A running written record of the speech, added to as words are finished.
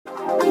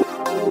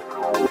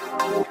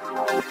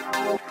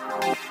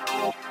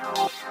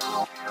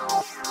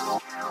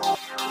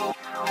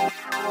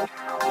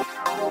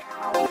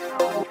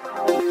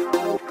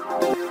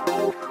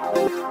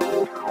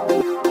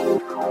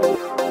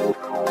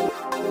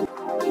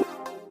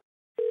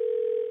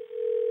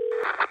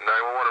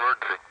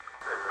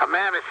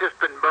B.A.M has just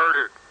been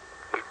murdered.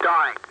 He's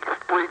dying. He's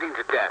bleeding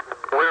to death.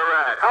 Where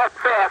at? How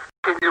fast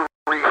can you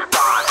respond?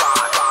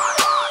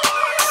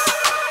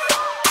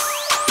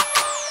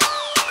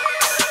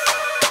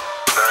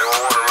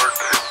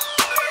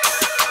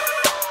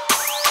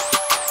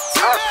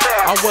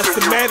 I was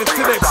the man to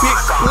that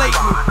bitch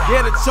blatant.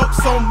 Yeah, the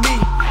joke's on me.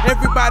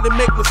 Everybody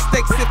make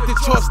mistakes if the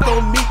choice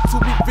don't meet.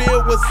 To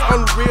reveal what's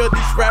unreal,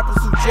 these rappers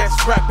who just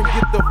rap and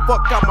get the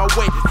fuck out my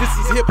way. This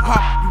is hip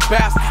hop, you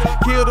bastards.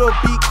 Kill or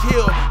be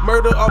killed,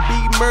 murder or be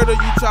murder.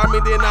 You try me,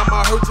 then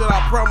I'ma hurt you.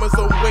 I promise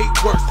I'm way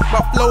worse.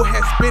 My flow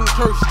has been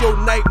cursed, your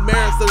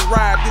nightmares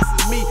arrive. This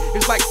is me,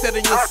 it's like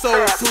setting your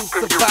soul to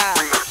survive.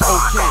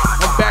 Okay,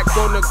 I'm back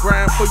on the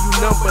grind for you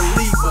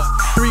non-believers.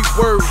 3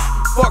 words.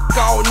 Fuck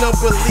all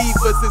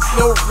non-believers, there's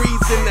no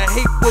reason to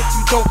hate what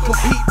you don't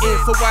compete in.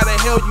 So why the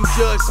hell you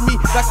judge me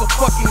like a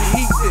fucking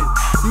heathen?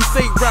 You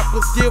say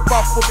rappers give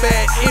off a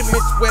bad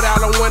image, but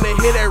I don't wanna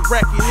hear that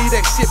racket, leave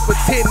that shit for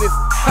tennis.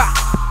 Ha!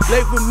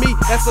 Label me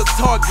as a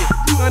target.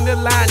 You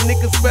underline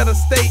niggas better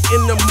stay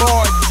in the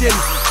margin.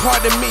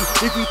 Pardon me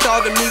if you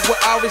thought of me, well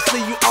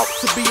obviously you ought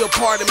to be a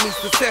part of me.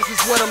 Success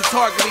is what I'm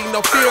targeting. No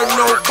fear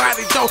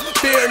nobody, don't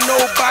fear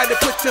nobody.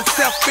 Put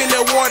yourself in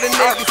that water,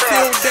 nigga,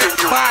 seal that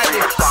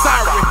body.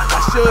 Sorry, I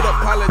should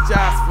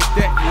apologize for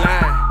that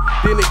line.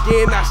 Then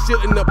again, I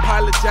shouldn't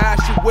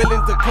apologize. You're willing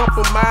to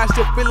compromise.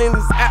 Your feeling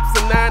is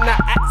absent, not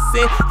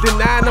accent.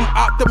 Denying I'm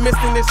optimist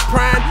in this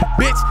prime.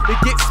 Bitch, it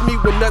gets me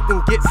when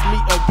nothing gets me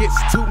or gets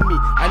to me.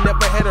 I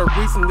never had a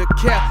reason to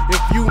care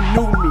if you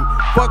knew me.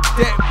 Fuck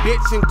that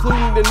bitch,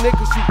 including the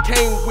niggas you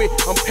came with.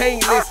 I'm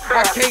painless,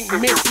 I can't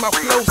miss. My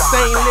flow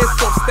stainless,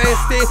 so stand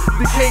still.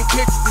 You can't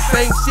pitch the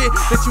same shit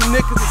that you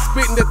niggas are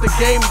spitting at the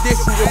game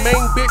dishing. Your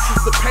main bitch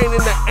is the pain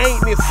in the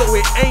ain'tness, so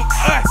it ain't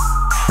us.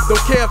 Don't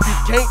care if you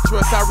can't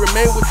trust, I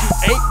remain what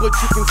you ain't. What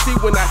you can see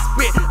when I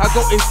spit, I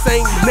go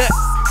insane nuts.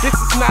 This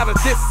is not a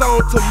diss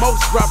song to most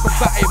rappers.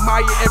 I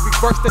admire every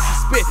verse that you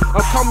spit.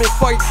 I'm coming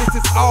for you,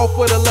 this is all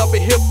for the love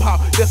of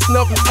hip-hop. There's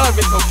nothing of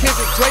it. So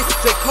Kendrick Drake,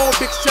 J. Cole,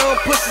 Big Sean,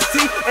 Pusha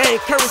T, and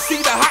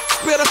Currency, the hot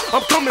spitter.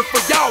 I'm coming for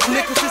y'all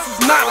niggas. This is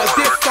not a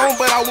diss song,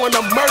 but I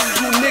wanna murder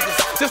you niggas.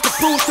 Just to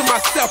prove to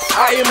myself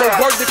I am a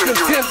worthy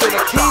contender,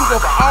 the king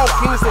of all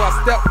kings. So I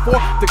step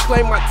forth to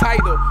claim my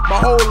title.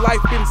 My whole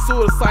life been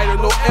suicidal,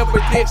 no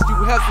evidence. You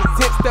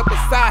hesitant, step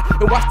aside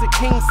and watch the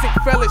king sick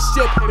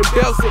fellowship and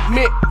bells of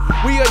mint.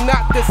 We are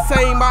not the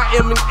same, I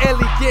am an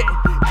elegant.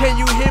 Can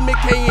you hear me?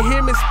 Can you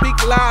hear me? Speak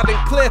loud and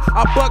clear.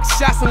 I buck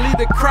shots and leave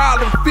the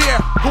crowd in fear.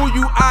 Who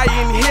you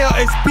eyeing here?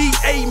 It's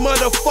B.A.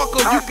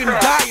 motherfucker, you can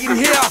die in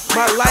here.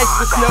 My life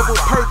was never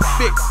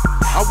perfect.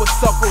 I was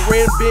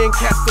suffering, being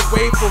cast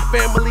away from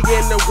family,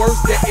 and the worst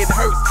that it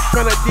hurts.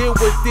 Trying to deal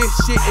with this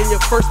shit, and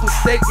your first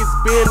mistake is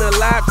being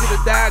alive.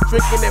 Should've died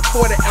drinking that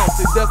 40 ounce.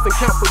 It doesn't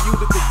count for you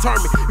to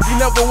determine. If you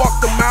never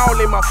walked a mile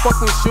in my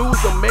fucking shoes,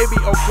 or maybe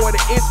a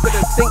quarter inch,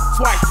 better think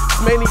twice.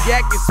 This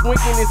maniac is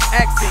swinging his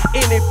axe,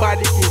 and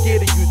anybody can get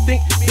it. You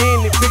think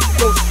being evicted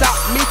don't stop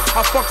me?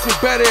 I function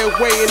better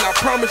away, and I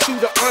promise you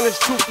the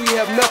honest truth, we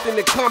have nothing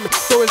in common.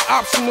 So it's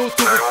optional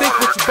to rethink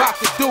what you about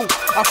to do.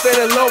 I fell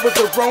in love with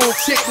the wrong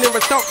chick,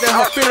 never thought that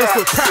her feelings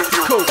were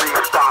practical.